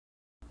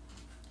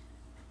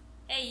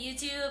Hey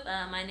YouTube,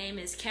 my name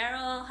is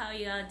Carol. How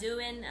y'all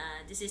doing?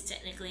 This is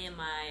technically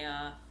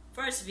my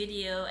first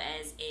video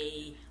as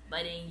a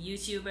budding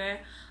YouTuber.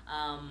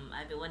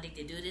 I've been wanting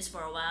to do this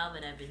for a while,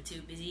 but I've been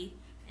too busy.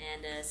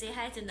 And say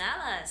hi to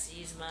Nala.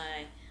 She's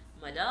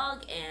my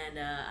dog, and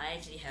I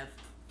actually have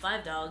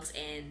 5 dogs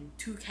and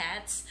 2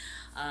 cats,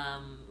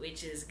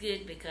 which is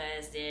good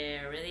because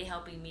they're really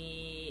helping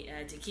me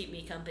to keep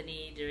me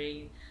company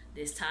during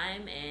this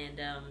time.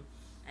 And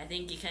I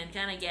think you can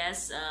kind of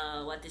guess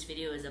what this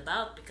video is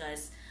about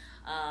because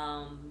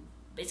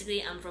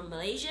basically I'm from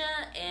Malaysia,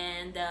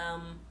 and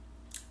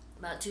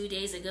about 2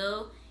 days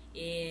ago,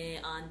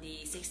 on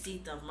the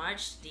 16th of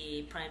March,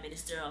 the Prime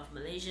Minister of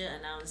Malaysia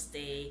announced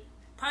a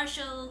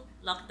partial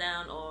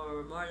lockdown,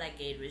 or more like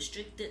a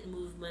restricted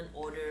movement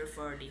order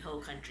for the whole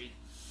country.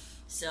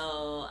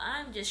 So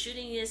I'm just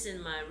shooting this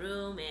in my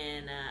room,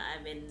 and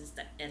I've been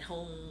stuck at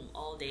home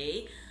all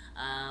day,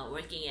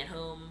 working at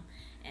home,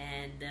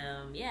 and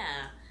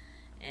yeah,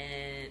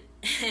 and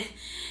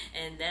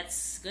and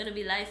that's gonna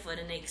be life for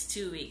the next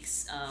 2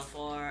 weeks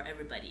for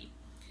everybody.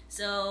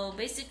 So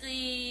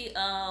basically,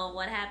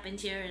 what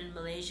happened here in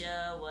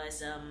Malaysia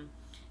was,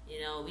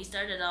 we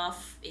started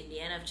off in the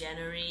end of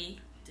January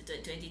to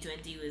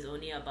 2020 with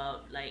only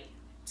about like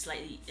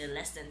slightly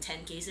less than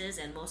 10 cases,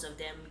 and most of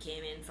them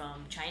came in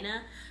from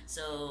China.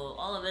 So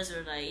all of us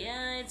were like,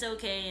 yeah, it's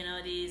okay,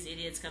 these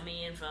idiots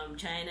coming in from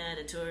China,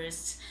 the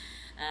tourists,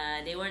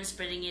 they weren't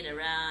spreading it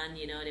around,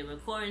 they were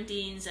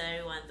quarantined, so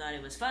everyone thought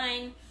it was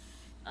fine.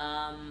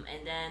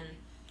 And then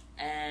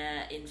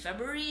in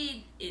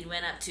February, it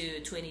went up to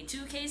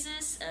 22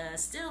 cases.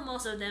 Still,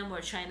 most of them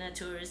were China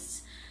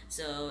tourists.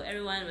 So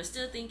everyone was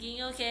still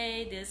thinking,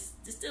 okay, this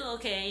is still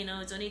okay,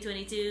 it's only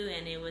 22,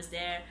 and it was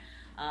there.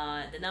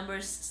 The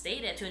numbers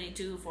stayed at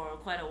 22 for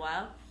quite a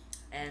while,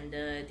 and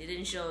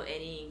didn't show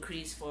any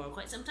increase for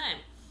quite some time.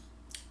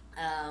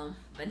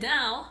 But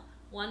now,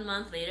 1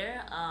 month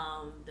later,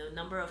 the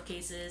number of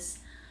cases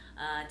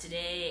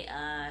today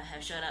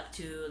have shot up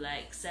to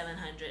like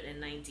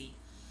 790.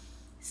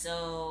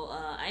 So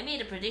I made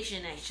a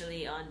prediction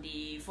actually on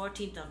the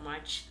 14th of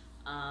March,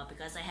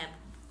 because I have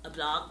a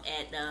blog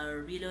at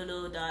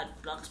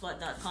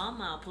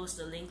rilolo.blogspot.com. I'll post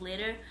the link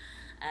later,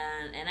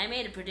 and I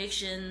made a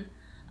prediction.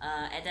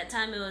 At that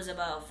time, it was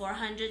about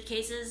 400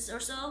 cases or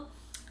so,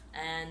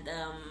 and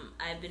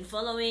I've been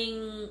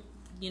following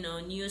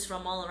news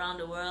from all around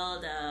the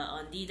world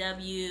on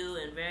DW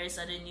and various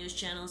other news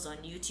channels on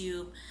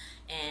YouTube,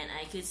 and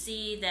I could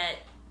see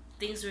that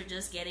things were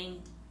just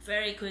getting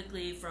very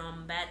quickly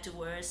from bad to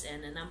worse,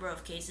 and the number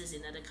of cases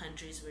in other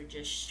countries were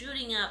just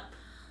shooting up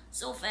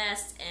so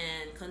fast,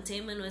 and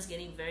containment was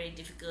getting very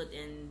difficult,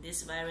 and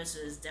this virus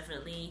was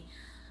definitely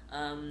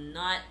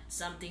not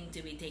something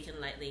to be taken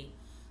lightly.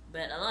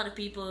 But a lot of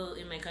people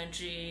in my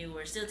country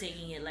were still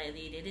taking it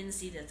lightly. They didn't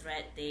see the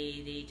threat.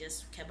 They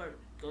just kept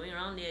going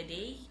around their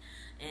day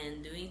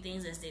and doing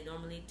things as they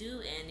normally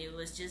do, and it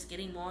was just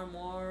getting more and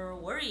more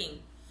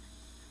worrying.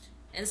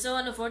 And so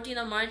on the 14th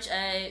of March,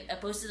 I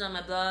posted on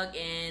my blog,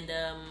 and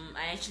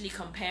I actually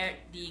compared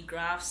the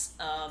graphs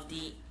of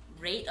the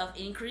rate of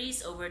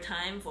increase over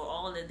time for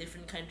all the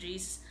different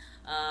countries,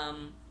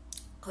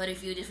 quite a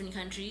few different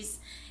countries.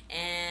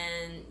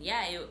 And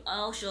yeah, it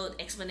all showed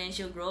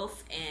exponential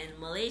growth, and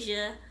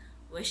Malaysia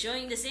was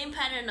showing the same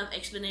pattern of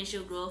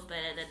exponential growth,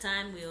 but at the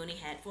time we only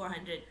had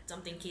 400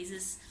 something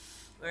cases,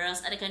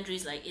 whereas other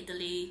countries like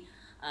Italy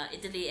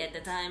at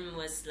the time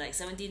was like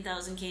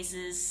 17,000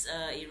 cases,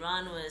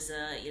 Iran was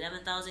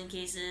 11,000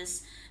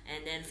 cases,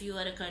 and then few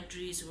other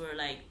countries were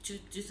like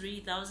 2,000 to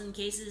 3,000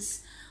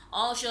 cases,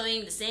 all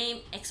showing the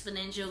same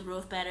exponential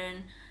growth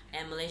pattern,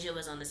 and Malaysia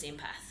was on the same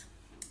path.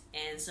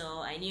 And so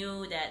I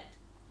knew that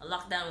a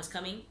lockdown was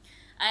coming.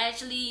 I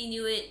actually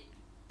knew it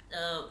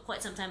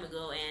quite some time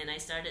ago, and I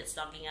started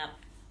stocking up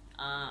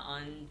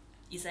on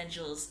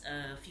essentials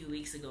a few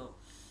weeks ago.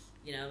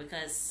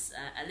 Because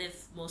I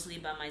live mostly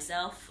by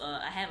myself.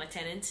 I have a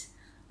tenant.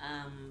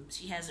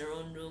 She has her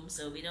own room,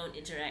 so we don't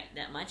interact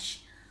that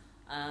much.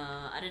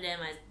 Other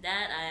than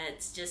that,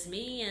 it's just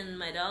me and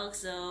my dog.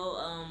 So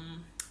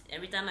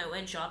every time I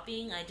went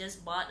shopping, I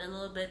just bought a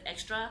little bit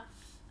extra.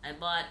 I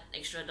bought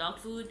extra dog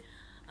food.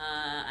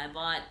 I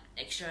bought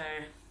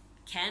extra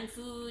canned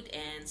food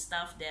and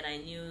stuff that I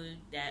knew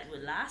that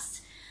would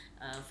last,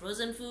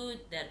 frozen food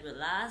that would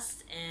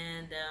last,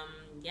 and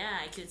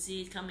yeah, I could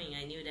see it coming.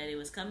 I knew that it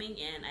was coming,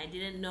 and I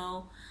didn't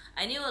know.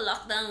 I knew a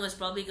lockdown was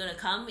probably gonna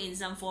come in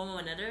some form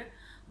or another,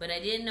 but I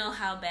didn't know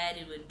how bad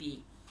it would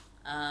be,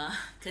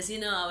 because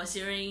I was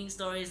hearing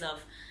stories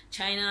of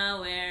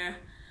China where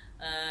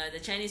the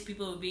Chinese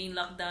people were being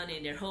locked down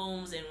in their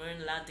homes and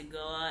weren't allowed to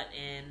go out,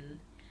 and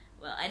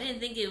well, I didn't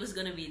think it was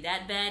gonna be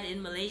that bad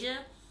in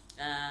Malaysia.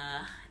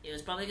 It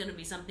was probably going to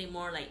be something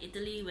more like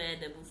Italy, where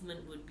the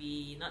movement would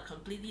be not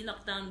completely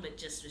locked down but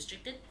just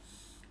restricted.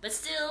 But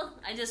still,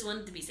 I just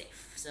wanted to be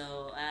safe,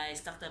 so I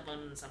stocked up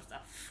on some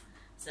stuff.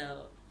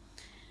 So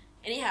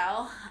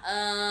anyhow,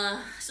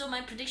 so my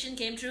prediction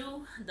came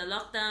true. The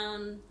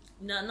lockdown,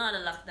 no, not a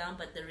lockdown,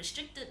 but the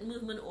restricted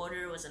movement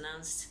order was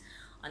announced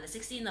on the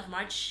 16th of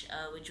March,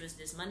 which was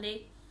this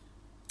Monday.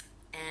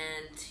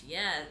 And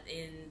yeah,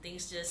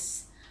 things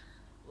just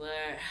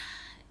were,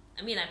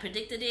 I mean, I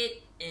predicted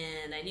it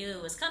and I knew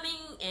it was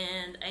coming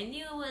and I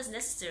knew it was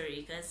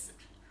necessary because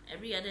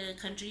every other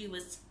country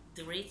was,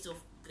 the rates of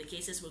the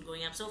cases were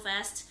going up so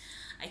fast.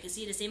 I could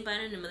see the same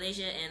pattern in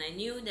Malaysia, and I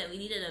knew that we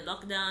needed a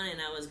lockdown, and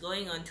I was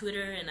going on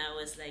Twitter and I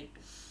was like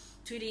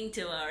tweeting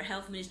to our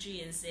health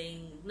ministry and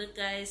saying, look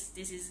guys,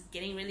 this is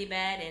getting really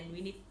bad and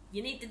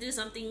you need to do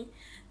something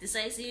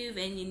decisive,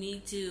 and you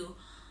need to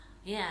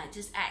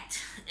just act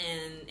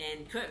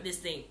and curb this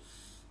thing.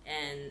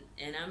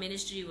 And our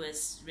ministry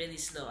was really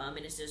slow. Our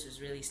ministers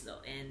was really slow.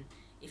 And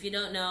if you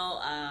don't know,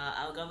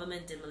 our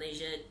government in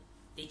Malaysia,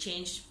 they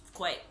changed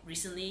quite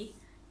recently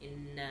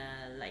in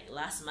like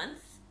last month.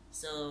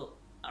 So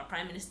our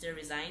prime minister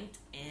resigned,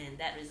 and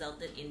that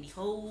resulted in the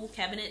whole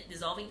cabinet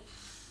dissolving.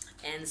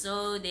 And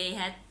so they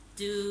had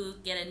to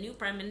get a new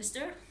prime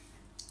minister,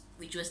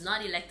 which was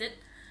not elected.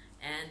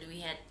 And we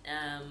had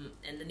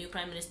and the new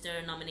prime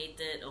minister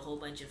nominated a whole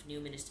bunch of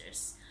new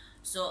ministers.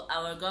 So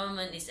our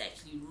government is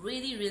actually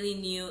really, really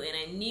new, and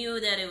I knew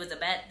that it was a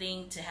bad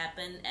thing to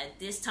happen at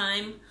this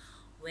time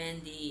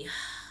when the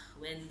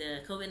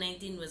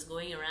COVID-19 was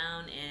going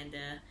around, and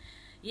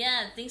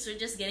things were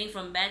just getting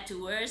from bad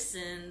to worse.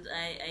 And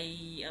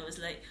I was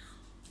like,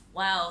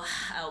 wow,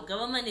 our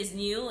government is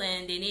new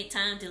and they need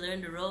time to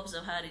learn the ropes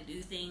of how to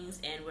do things,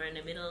 and we're in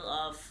the middle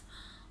of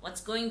what's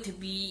going to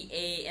be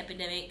a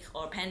epidemic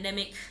or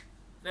pandemic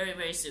very,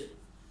 very soon.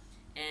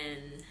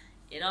 And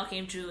it all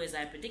came true as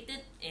I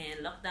predicted, and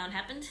lockdown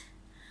happened.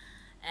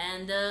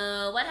 And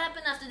what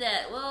happened after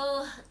that?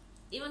 Well,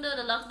 even though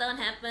the lockdown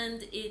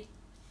happened,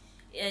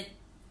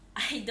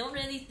 I don't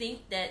really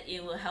think that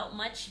it will help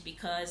much,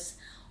 because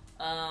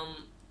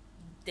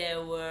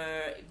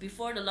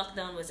before the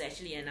lockdown was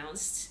actually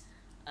announced,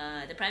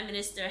 the Prime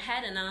Minister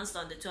had announced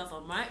on the 12th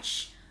of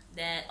March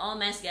that all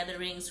mass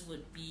gatherings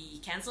would be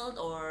cancelled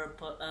or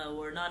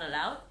were not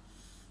allowed.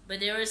 But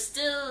there were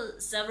still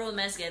several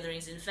mass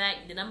gatherings. In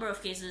fact, the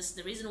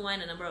reason why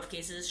the number of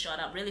cases shot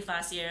up really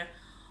fast here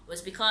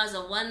was because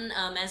of one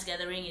mass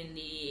gathering in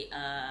the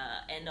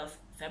end of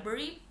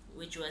February,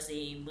 which was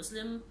a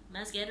Muslim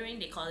mass gathering.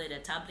 They call it a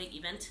tabligh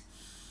event,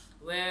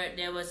 where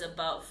there was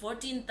about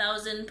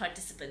 14,000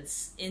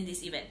 participants in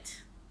this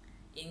event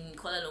in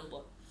Kuala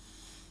Lumpur.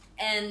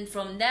 And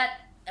from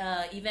that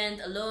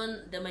event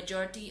alone, the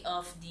majority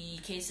of the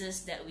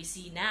cases that we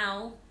see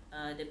now,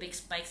 the big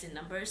spikes in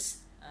numbers,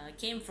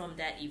 came from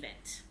that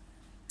event.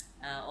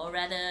 Or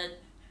rather,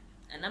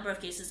 a number of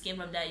cases came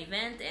from that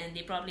event, and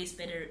they probably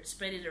spread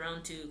it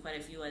around to quite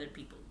a few other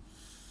people.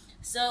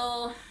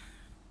 So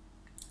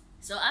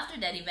after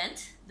that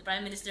event, the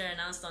Prime Minister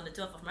announced on the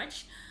 12th of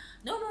March,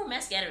 no more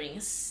mass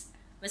gatherings.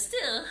 But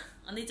still,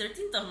 on the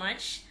 13th of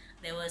March,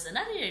 there was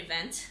another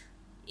event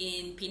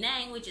in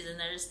Penang, which is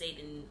another state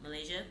in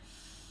Malaysia,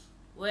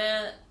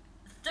 where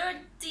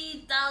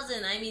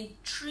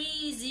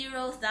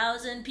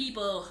 30,000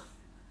 people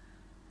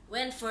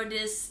went for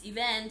this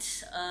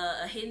event,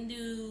 a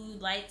Hindu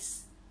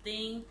lights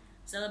thing,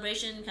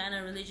 celebration, kind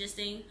of religious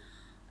thing.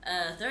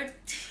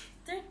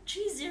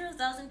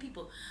 30,000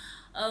 people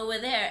were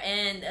there,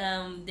 and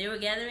they were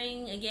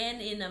gathering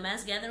again in a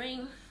mass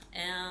gathering.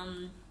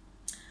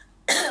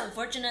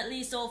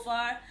 Unfortunately, so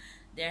far,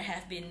 there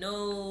have been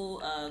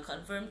no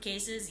confirmed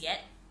cases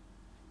yet.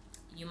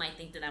 You might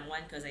think that I'm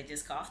one because I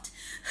just coughed.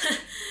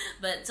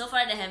 But so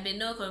far there have been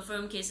no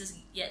confirmed cases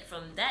yet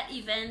from that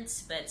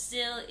event. But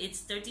still,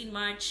 it's 13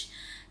 March,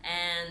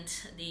 and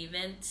the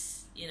event,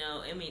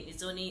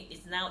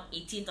 it's now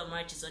 18th of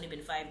March. It's only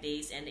been 5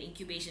 days, and the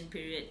incubation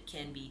period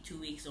can be 2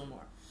 weeks or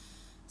more.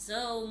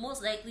 So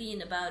most likely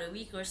in about a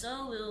week or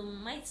so, we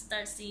might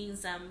start seeing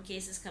some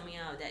cases coming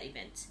out of that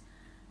event.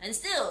 And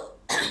still,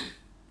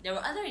 there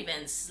were other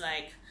events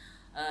like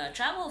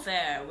travel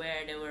fair,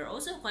 where there were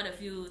also quite a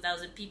few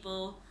thousand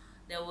people.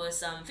 There was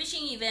some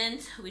fishing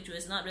event, which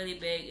was not really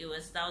big. It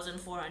was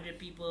 1,400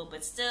 people,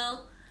 but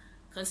still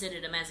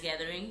considered a mass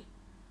gathering.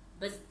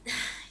 But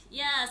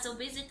yeah, so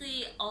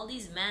basically all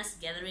these mass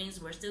gatherings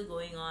were still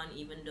going on,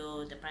 even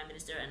though the Prime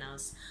Minister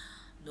announced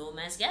no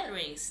mass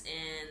gatherings.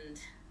 And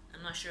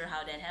I'm not sure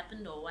how that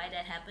happened, or why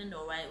that happened,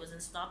 or why it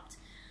wasn't stopped,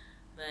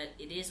 but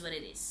it is what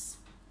it is.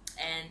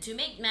 And to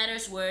make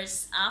matters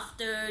worse,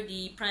 after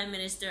the Prime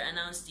Minister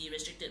announced the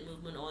restricted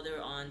movement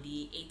order on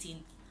the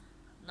 16th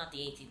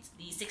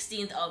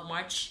of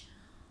March,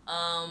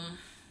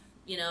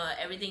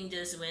 everything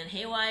just went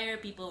haywire.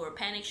 People were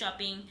panic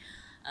shopping,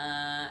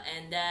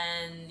 and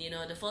then,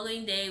 the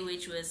following day,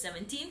 which was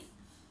 17th,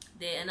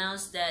 they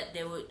announced that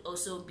there would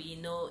also be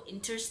no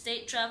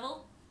interstate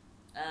travel.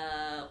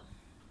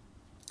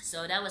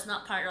 So that was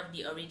not part of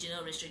the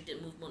original restricted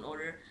movement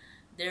order.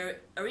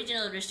 Their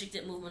original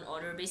restricted movement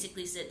order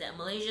basically said that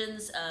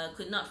Malaysians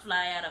could not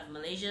fly out of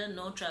Malaysia,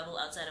 no travel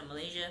outside of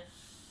Malaysia,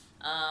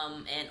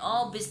 and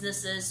all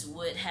businesses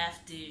would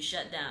have to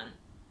shut down.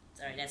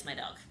 Sorry, that's my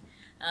dog.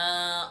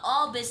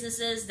 All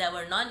businesses that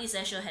were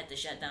non-essential had to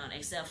shut down,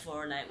 except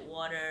for like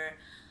water,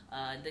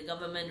 the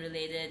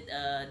government-related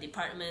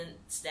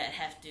departments that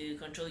have to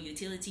control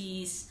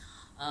utilities,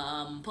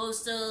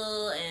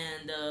 postal,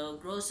 and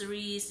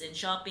groceries and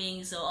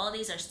shopping. So all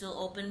these are still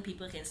open.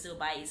 People can still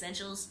buy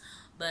essentials,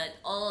 but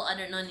all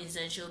other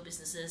non-essential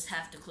businesses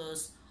have to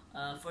close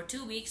for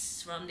 2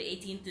 weeks from the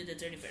 18th to the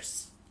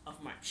 31st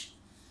of March.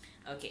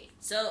 Okay,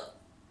 so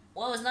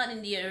what was not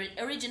in the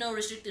original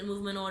restricted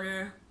movement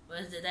order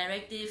was the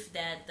directive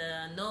that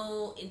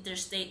no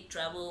interstate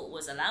travel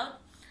was allowed,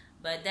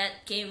 but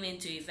that came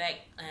into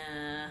effect.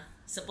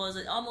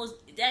 Supposedly, almost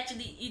it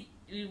actually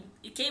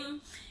it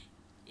came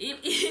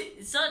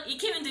it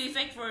came into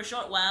effect for a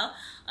short while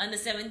on the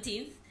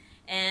 17th,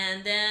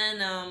 and then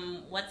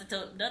what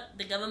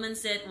the government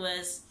said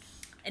was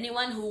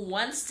anyone who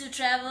wants to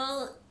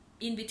travel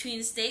in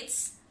between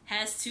states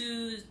has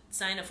to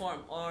sign a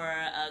form or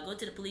go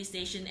to the police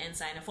station and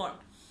sign a form.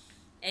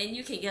 And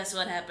you can guess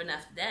what happened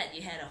after that.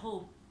 You had a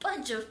whole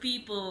bunch of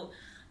people,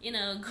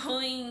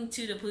 going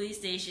to the police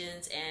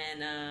stations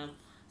and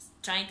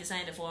trying to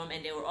sign the form,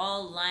 and they were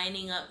all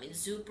lining up in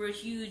super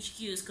huge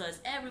queues because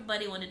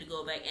everybody wanted to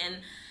go back.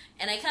 And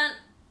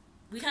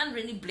we can't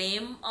really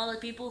blame all the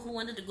people who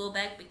wanted to go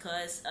back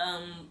because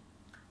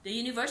the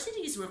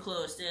universities were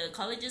closed, the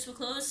colleges were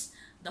closed,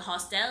 the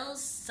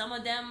hostels, some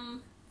of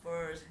them,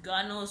 for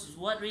God knows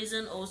what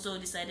reason, also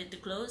decided to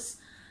close.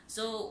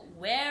 So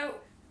where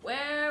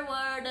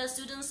were the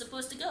students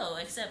supposed to go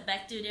except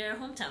back to their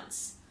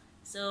hometowns?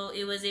 So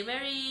it was a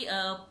very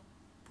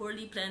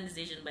poorly planned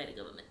decision by the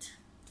government,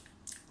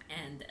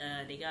 and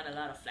they got a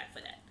lot of flack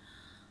for that.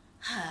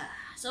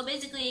 So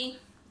basically,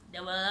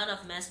 there were a lot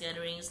of mass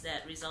gatherings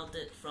that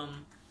resulted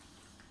from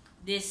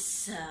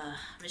this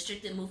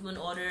restricted movement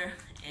order,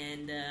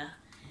 and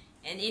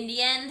in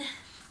the end,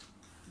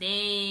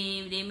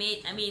 they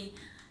made. I mean,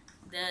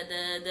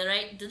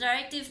 the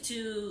directive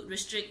to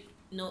restrict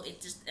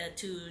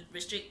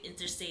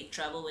interstate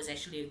travel was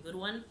actually a good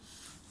one.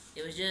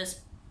 It was just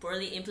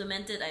poorly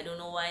implemented. I don't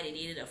know why they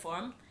needed a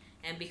form,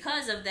 and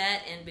because of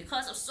that, and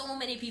because of so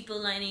many people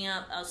lining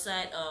up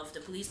outside of the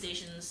police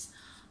stations,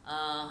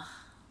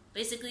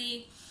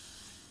 basically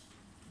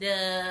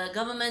the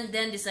government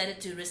then decided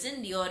to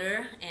rescind the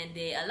order, and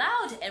they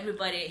allowed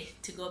everybody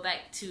to go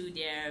back to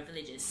their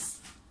villages,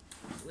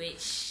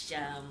 which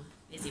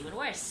is even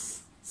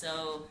worse.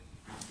 So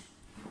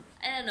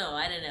I don't know.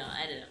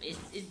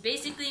 It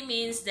basically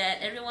means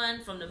that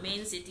everyone from the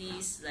main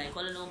cities like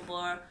Kuala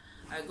Lumpur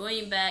are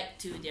going back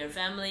to their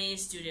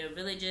families, to their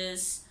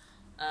villages,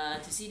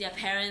 to see their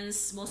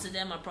parents. Most of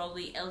them are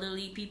probably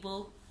elderly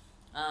people,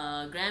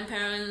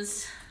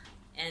 grandparents,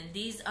 and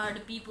these are the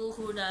people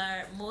who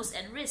are most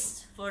at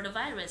risk for the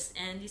virus.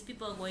 And these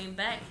people are going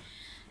back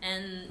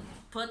and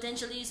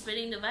potentially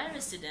spreading the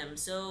virus to them.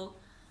 So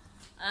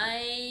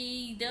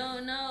I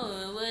don't know.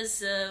 It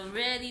was a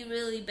really,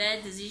 really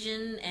bad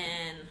decision,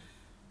 and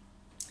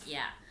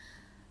yeah,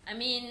 I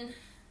mean,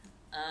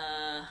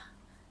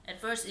 at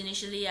first,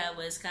 initially, I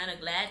was kind of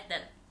glad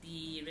that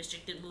the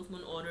restricted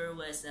movement order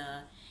was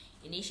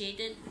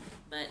initiated,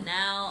 but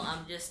now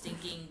I'm just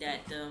thinking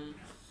that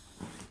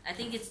I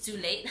think it's too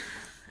late.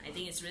 I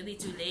think it's really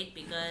too late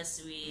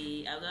because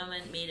our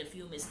government made a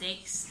few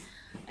mistakes,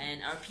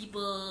 and our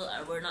people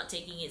were not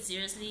taking it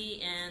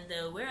seriously,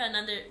 and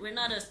we're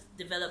not a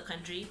developed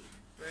country.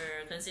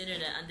 We're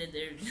considered an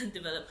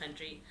underdeveloped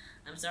country.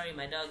 I'm sorry,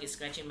 my dog is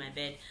scratching my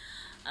bed.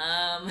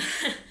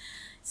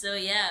 So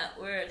yeah,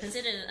 we're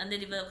considered an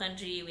underdeveloped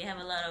country. We have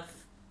a lot of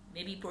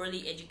maybe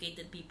poorly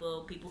educated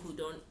people who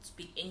don't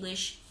speak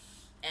English,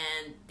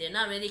 and they're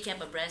not really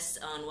kept abreast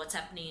on what's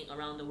happening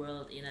around the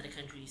world in other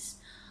countries.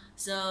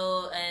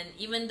 So, and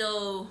even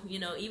though,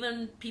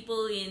 even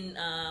people in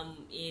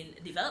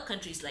developed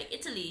countries like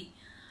Italy,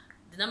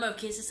 the number of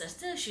cases are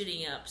still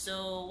shooting up.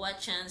 So what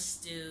chance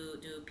do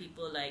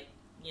people like,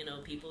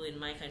 people in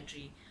my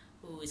country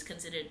which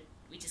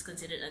is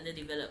considered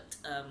underdeveloped,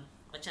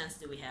 what chance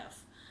do we have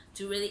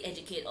to really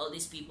educate all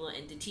these people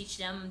and to teach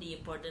them the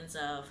importance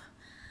of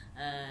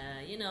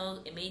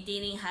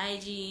maintaining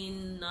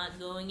hygiene, not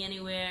going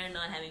anywhere,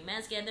 not having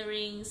mass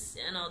gatherings,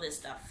 and all this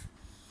stuff.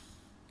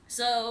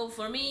 So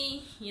for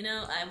me,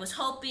 I was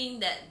hoping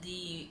that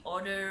the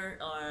order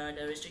or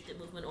the restricted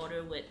movement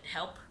order would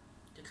help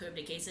to curb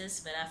the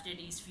cases, but after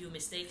these few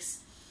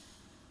mistakes,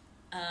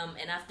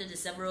 and after the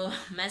several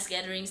mass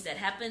gatherings that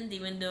happened,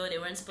 even though they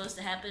weren't supposed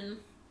to happen,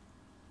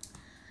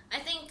 I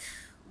think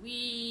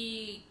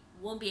we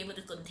won't be able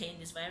to contain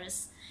this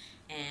virus,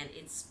 and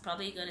it's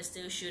probably gonna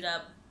still shoot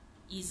up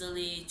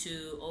easily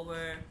to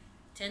over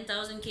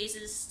 10,000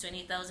 cases,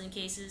 20,000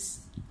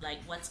 cases, like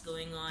what's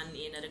going on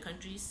in other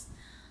countries.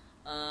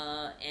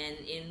 And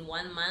in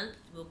 1 month,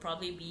 we'll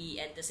probably be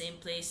at the same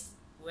place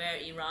where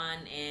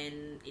Iran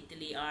and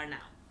Italy are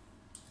now.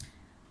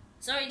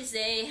 Sorry to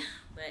say,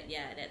 but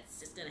yeah, that's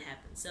just gonna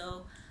happen.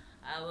 So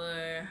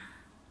our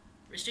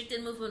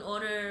restricted movement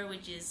order,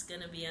 which is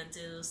gonna be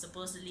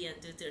supposedly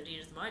until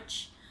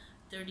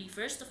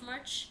 31st of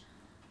March,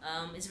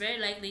 is very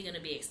likely gonna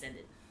be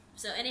extended.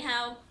 So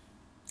anyhow,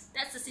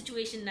 that's the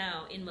situation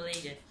now in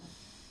Malaysia.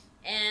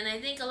 And I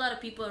think a lot of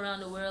people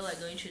around the world are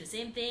going through the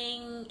same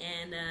thing.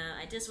 And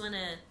I just want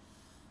to,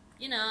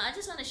 I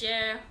just want to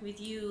share with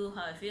you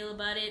how I feel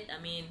about it.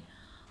 I mean,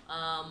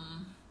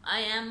 I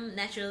am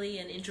naturally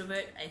an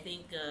introvert. I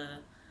think,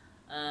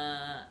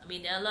 I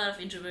mean, there are a lot of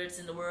introverts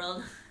in the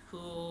world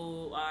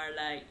who are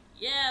like,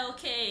 yeah,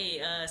 okay,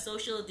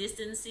 social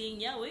distancing,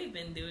 yeah, we've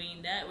been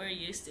doing that, we're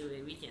used to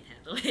it, we can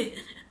handle it.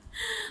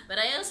 But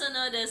I also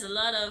know there's a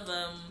lot of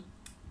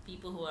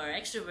people who are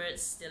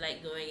extroverts. They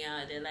like going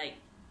out,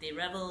 they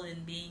revel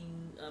in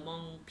being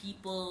among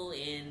people,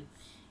 and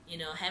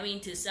having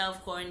to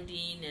self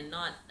quarantine and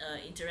not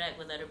interact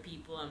with other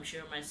people, I'm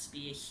sure must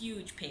be a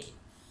huge pain.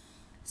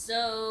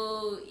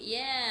 So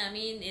yeah, I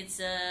mean, it's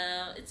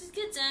a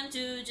good time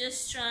to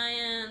just try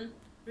and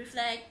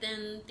reflect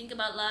and think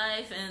about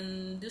life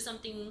and do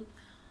something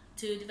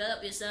to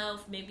develop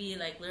yourself. Maybe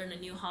like learn a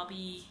new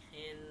hobby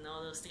and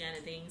all those kind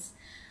of things.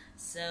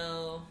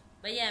 So,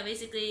 but yeah,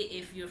 basically,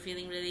 if you're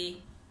feeling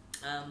really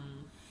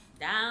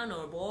down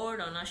or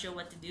bored or not sure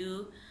what to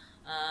do,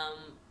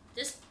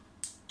 just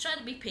try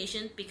to be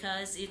patient,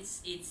 because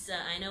it's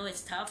I know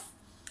it's tough,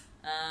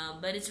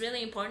 but it's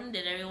really important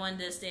that everyone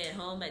does stay at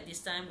home at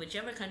this time,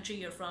 whichever country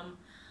you're from.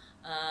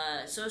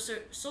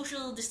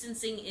 Social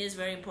distancing is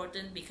very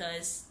important,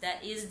 because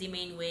that is the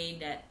main way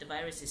that the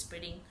virus is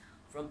spreading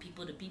from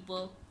people to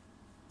people.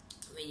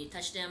 When you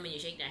touch them, when you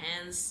shake their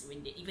hands,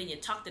 even you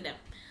talk to them.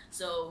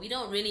 So we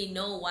don't really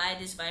know why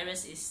this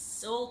virus is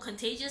so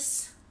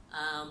contagious,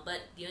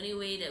 but the only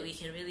way that we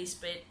can really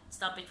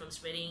stop it from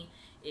spreading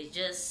is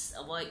just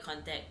avoid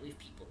contact with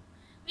people.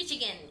 Which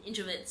again,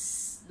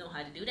 introverts know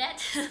how to do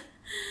that.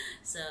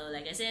 So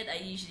like I said,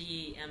 I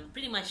usually am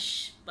pretty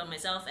much by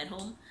myself at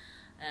home.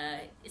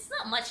 It's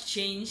not much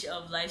change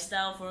of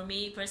lifestyle for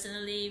me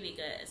personally,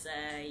 because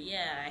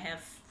yeah, I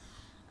have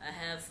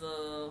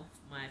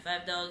my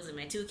 5 dogs and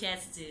my 2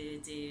 cats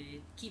to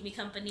keep me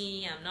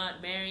company. I'm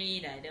not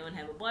married. I don't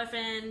have a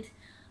boyfriend.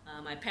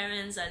 My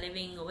parents are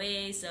living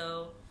away,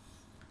 so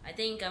I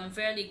think I'm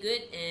fairly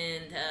good,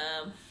 and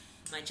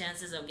my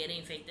chances of getting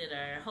infected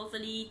are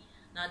hopefully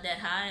not that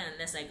high,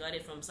 unless I got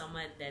it from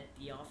someone at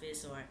the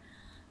office, or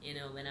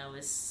when I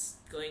was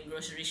going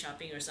grocery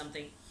shopping or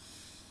something.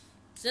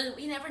 So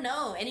we never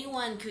know.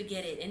 Anyone could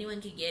get it.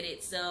 Anyone could get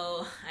it.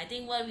 So I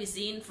think what we've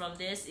seen from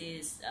this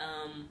is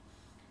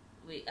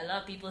a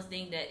lot of people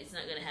think that it's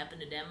not going to happen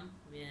to them.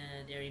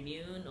 They're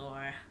immune,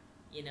 or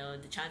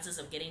the chances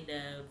of getting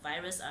the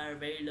virus are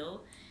very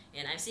low.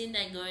 And I've seen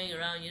that going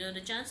around.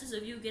 The chances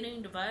of you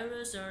getting the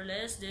virus are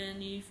less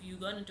than if you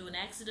got into an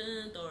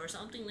accident or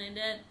something like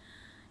that.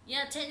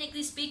 Yeah,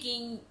 technically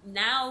speaking,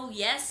 now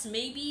yes,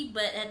 maybe,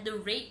 but at the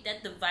rate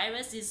that the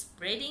virus is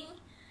spreading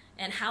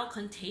and how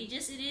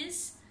contagious it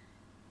is,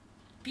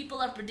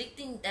 people are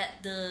predicting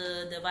that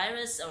the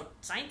virus, or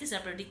scientists are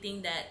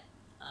predicting that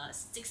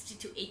 60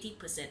 to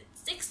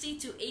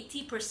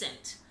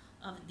 80%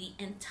 of the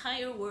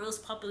entire world's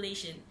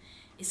population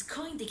is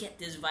going to get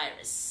this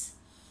virus.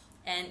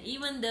 And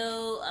even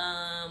though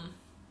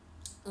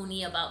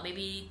only about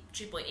maybe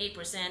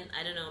 3.8%,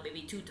 I don't know,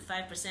 maybe 2 to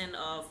 5%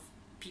 of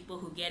people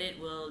who get it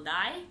will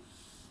die,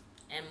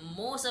 and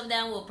most of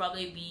them will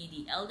probably be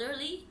the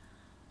elderly,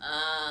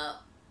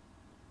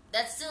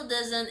 that still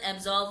doesn't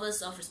absolve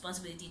us of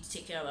responsibility to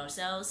take care of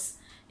ourselves.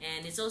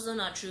 And it's also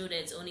not true that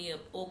it's only an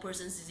old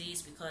person's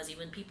disease, because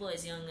even people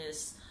as young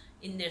as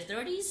in their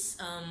 30s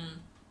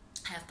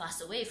have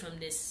passed away from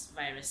this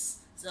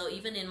virus. So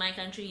even in my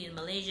country, in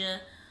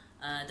Malaysia,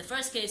 the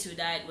first case who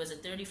died was a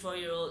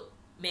 34-year-old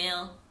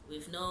male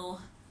with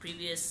no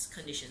previous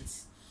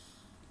conditions,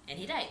 and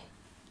he died.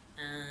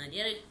 We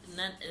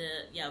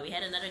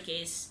had another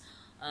case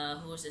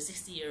who was a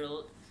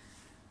 60-year-old.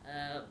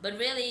 But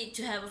really,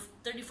 to have a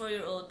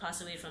 34-year-old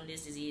pass away from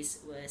this disease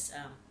was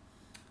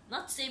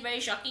not to say very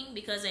shocking,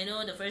 because I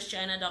know the first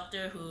China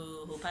doctor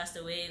who passed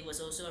away was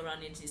also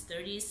around in his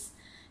 30s.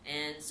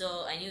 And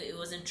so I knew it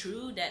wasn't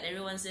true that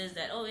everyone says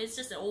that, oh, it's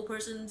just an old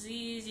person's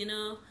disease,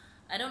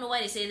 I don't know why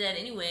they say that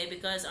anyway,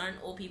 because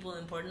aren't old people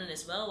important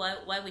as well?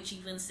 Why would you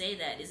even say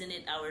that? Isn't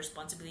it our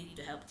responsibility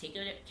to help take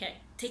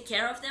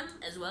care of them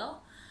as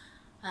well?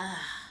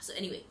 So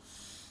anyway.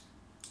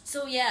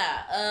 So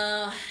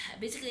yeah,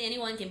 basically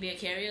anyone can be a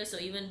carrier. So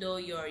even though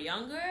you're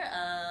younger,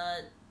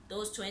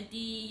 those 20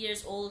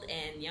 years old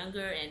and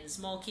younger and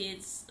small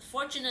kids,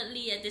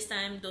 fortunately at this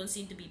time, don't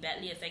seem to be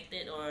badly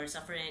affected or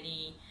suffer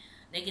any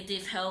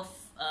negative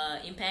health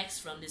impacts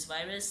from this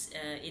virus.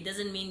 It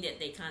doesn't mean that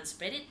they can't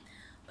spread it,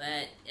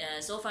 but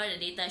so far the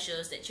data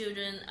shows that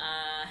children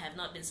have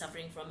not been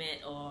suffering from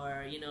it,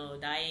 or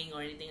dying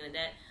or anything like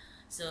that.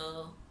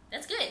 So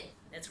that's good.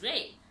 That's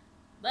great.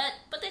 But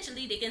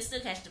potentially they can still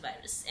catch the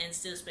virus and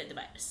still spread the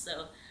virus.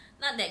 So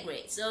not that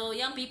great. So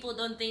young people,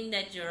 don't think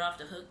that you're off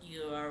the hook.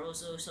 You are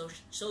also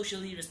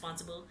socially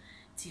responsible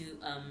to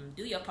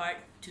do your part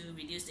to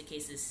reduce the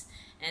cases.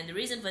 And the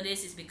reason for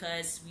this is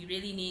because we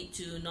really need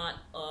to not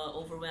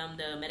overwhelm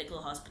the medical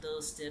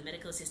hospitals, the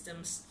medical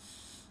systems,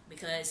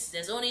 because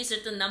there's only a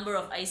certain number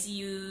of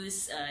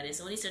ICUs,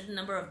 there's only a certain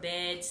number of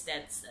beds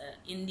that's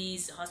in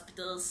these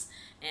hospitals,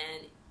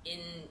 and in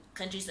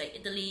countries like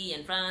Italy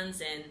and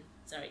France and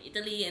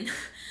Italy and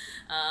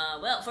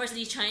well,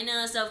 firstly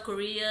China, South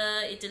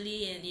Korea,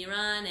 Italy and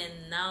Iran,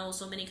 and now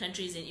so many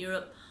countries in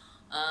Europe,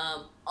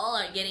 all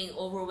are getting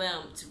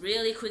overwhelmed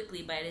really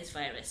quickly by this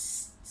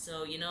virus.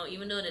 So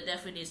even though the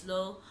death rate is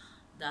low,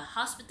 the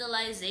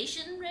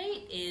hospitalization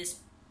rate is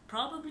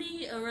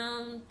probably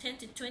around 10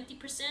 to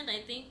 20%.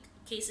 I think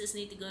cases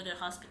need to go to the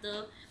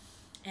hospital.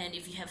 And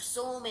if you have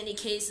so many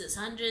cases,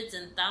 hundreds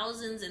and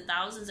thousands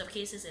of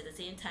cases at the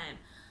same time,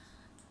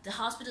 the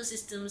hospital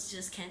systems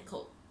just can't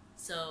cope.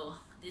 So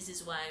this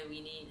is why we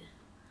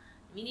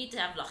need to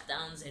have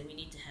lockdowns, and we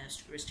need to have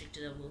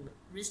restriction of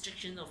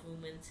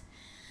movement,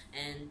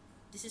 and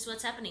this is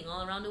what's happening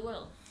all around the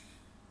world.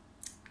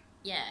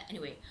 Yeah.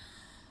 Anyway,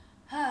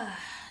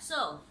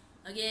 so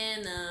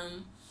again,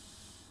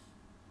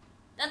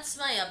 that's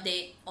my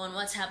update on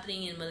what's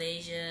happening in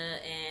Malaysia,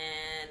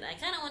 and I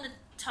kind of want to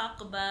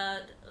talk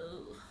about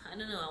I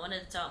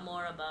wanted to talk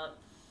more about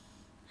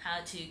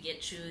how to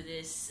get through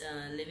this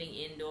living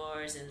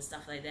indoors and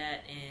stuff like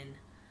that. And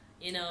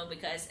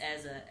because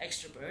as an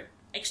extrovert,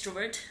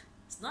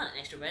 it's not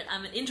an extrovert,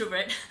 I'm an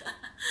introvert.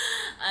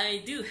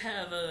 I do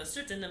have a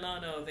certain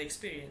amount of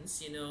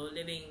experience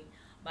living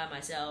by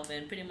myself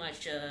and pretty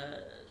much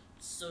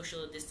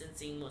social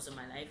distancing most of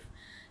my life.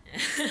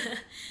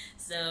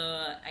 So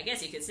I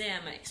guess you could say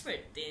I'm an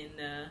expert in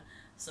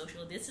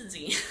social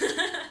distancing.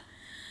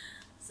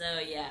 So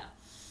yeah,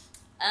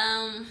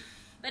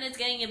 but it's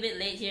getting a bit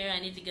late here. I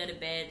need to go to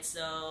bed,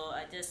 so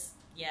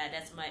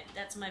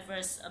that's my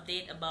first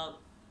update about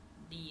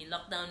the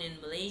lockdown in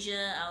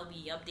Malaysia. I'll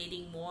be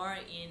updating more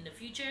in the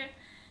future,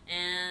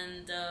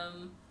 and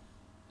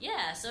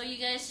so you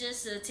guys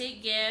just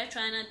take care.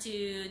 Try not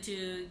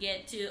to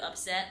get too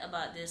upset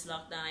about this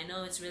lockdown. I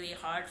know it's really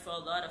hard for a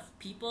lot of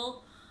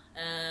people.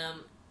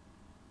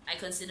 I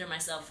consider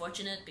myself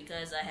fortunate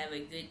because I have a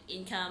good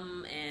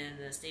income and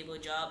a stable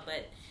job,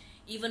 but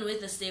even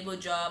with a stable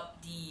job,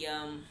 the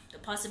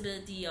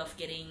possibility of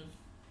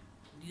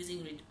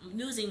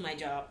losing my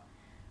job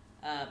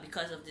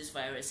because of this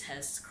virus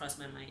has crossed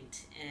my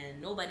mind,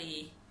 and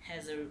nobody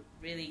has a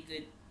really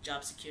good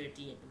job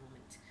security at the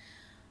moment.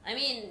 I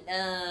mean,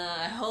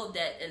 I hope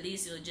that at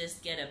least you'll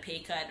just get a pay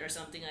cut or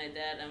something like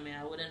that. I mean,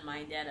 I wouldn't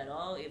mind that at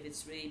all if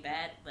it's really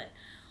bad, but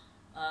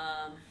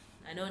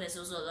I know there's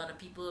also a lot of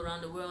people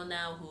around the world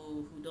now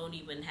who don't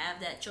even have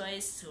that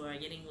choice, who are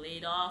getting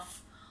laid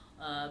off.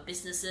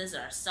 Businesses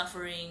are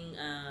suffering,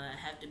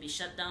 have to be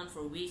shut down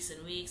for weeks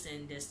and weeks,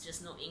 and there's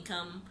just no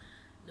income,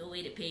 no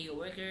way to pay your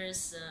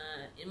workers.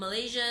 In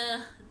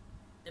Malaysia,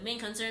 the main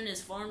concern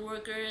is foreign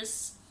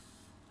workers.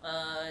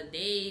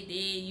 They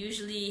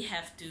usually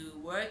have to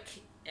work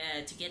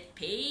to get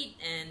paid,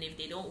 and if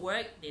they don't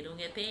work, they don't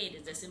get paid.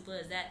 It's as simple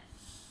as that.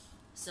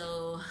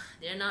 So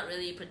they're not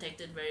really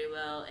protected very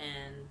well,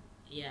 and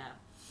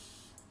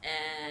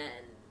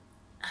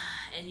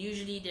and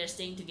usually they're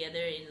staying together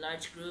in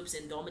large groups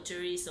in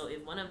dormitories. So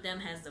if one of them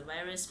has the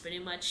virus, pretty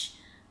much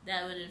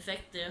that would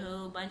infect the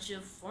whole bunch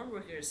of foreign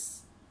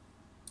workers.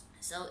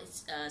 So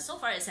it's so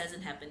far it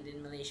hasn't happened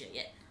in Malaysia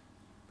yet,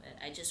 but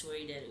I just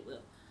worry that it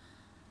will.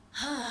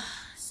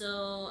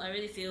 So I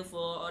really feel for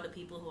all the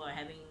people who are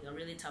having a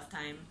really tough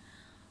time,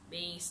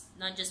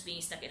 not just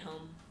being stuck at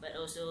home, but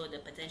also the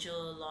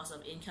potential loss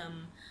of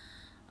income,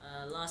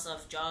 loss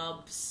of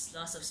jobs,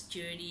 loss of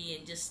security,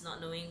 and just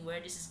not knowing where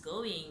this is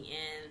going.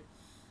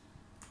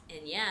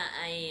 And yeah,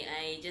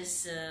 I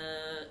just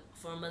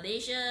for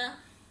Malaysia,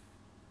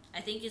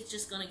 I think it's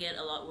just gonna get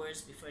a lot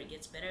worse before it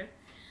gets better.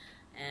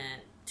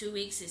 And 2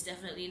 weeks is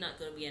definitely not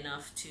gonna be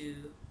enough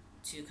to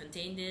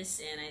contain this.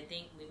 And I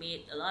think we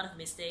made a lot of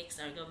mistakes.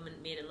 Our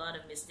government made a lot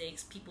of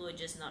mistakes. People are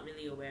just not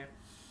really aware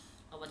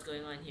of what's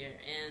going on here.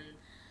 And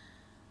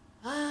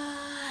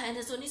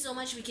there's only so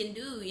much we can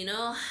do,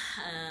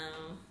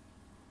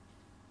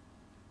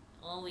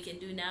 all we can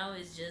do now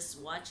is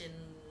just watch and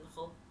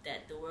hope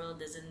that the world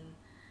doesn't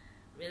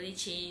really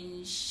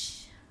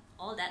change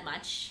all that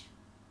much,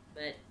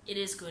 but it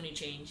is going to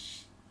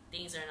change.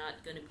 Things are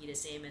not going to be the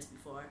same as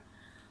before.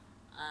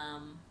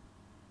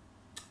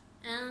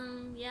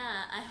 And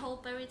yeah, I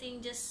hope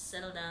everything just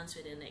settles down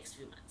within the next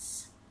few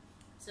months.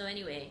 So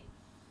anyway,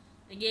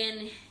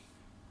 again,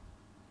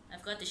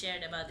 I've got to share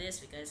about this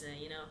because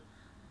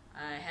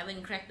I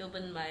haven't cracked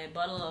open my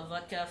bottle of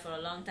vodka for a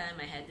long time.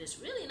 I had this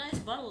really nice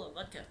bottle of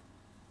vodka.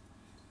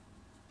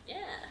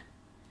 Yeah.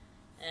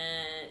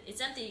 It's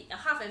empty,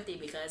 half empty,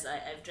 because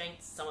I've drank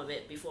some of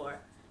it before,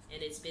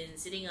 and it's been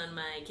sitting on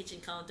my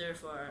kitchen counter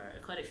for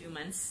quite a few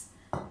months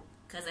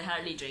because I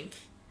hardly drink.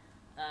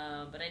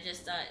 But I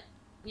just thought,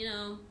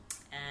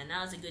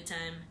 now's a good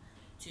time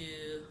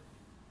to,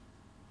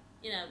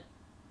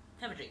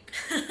 have a drink.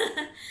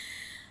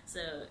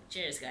 So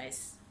cheers,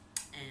 guys,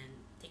 and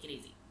take it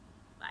easy.